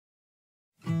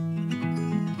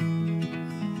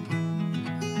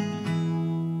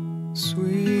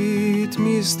Sweet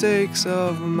mistakes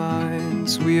of mine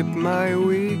sweep my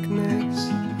weakness,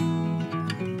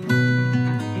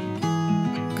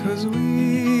 'cause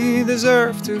we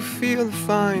deserve to feel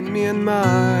fine, me and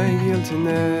my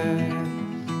guiltiness.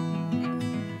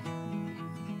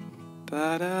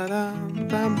 Ba-da-dum,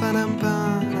 bam-ba-dum,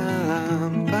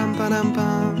 ba-dum,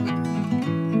 bam-ba-dum-bam,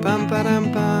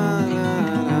 bam-ba-dum-bam,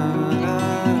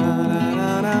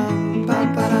 da-da-da-da-da-da-dum,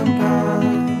 bam-ba-dum-bam,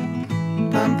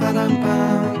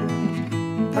 bam-ba-dum-bam,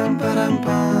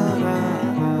 bam-ba-dum-bam.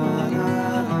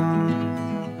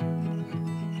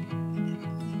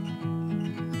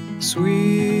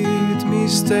 Sweet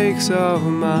mistakes of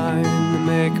mine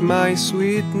make my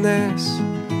sweetness.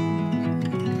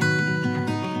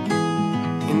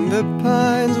 In the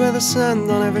pines where the sun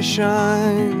don't ever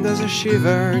shine, does a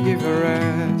shiver give a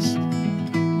rest?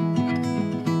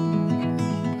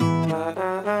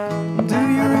 Do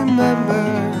you remember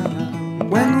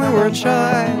when we were a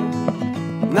child?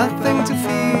 Nothing to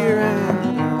fear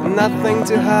and nothing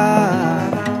to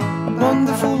hide.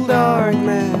 Wonderful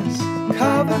darkness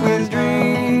covered with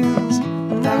dreams.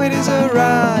 Now it is a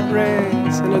rat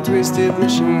race and a twisted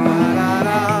machine.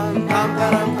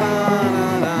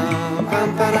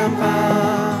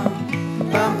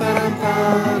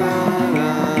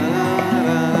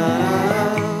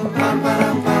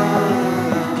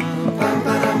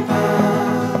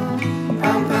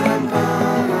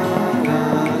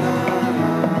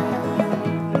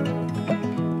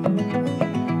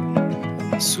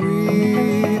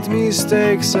 Sweet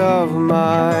mistakes of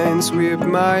mine sweep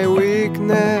my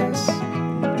weakness,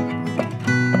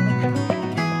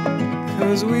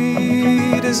 'cause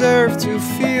we deserve to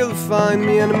feel fine,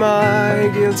 me and my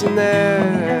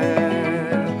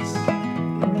guiltiness.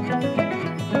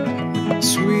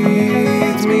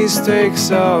 Sweet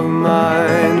mistakes of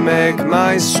mine make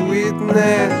my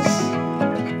sweetness.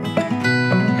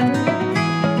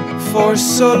 For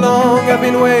so long I've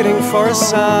been waiting for a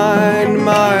sign,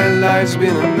 my life's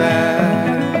been a mess.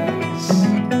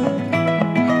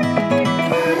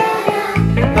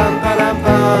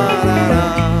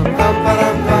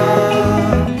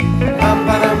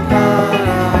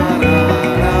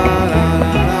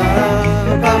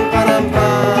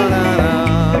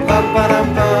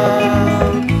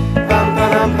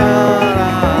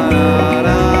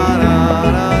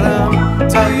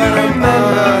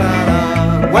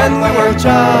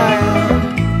 Child,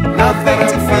 nothing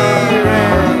to fear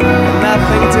and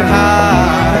nothing to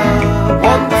hide.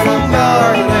 Wonderful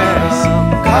darkness,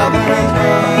 covered with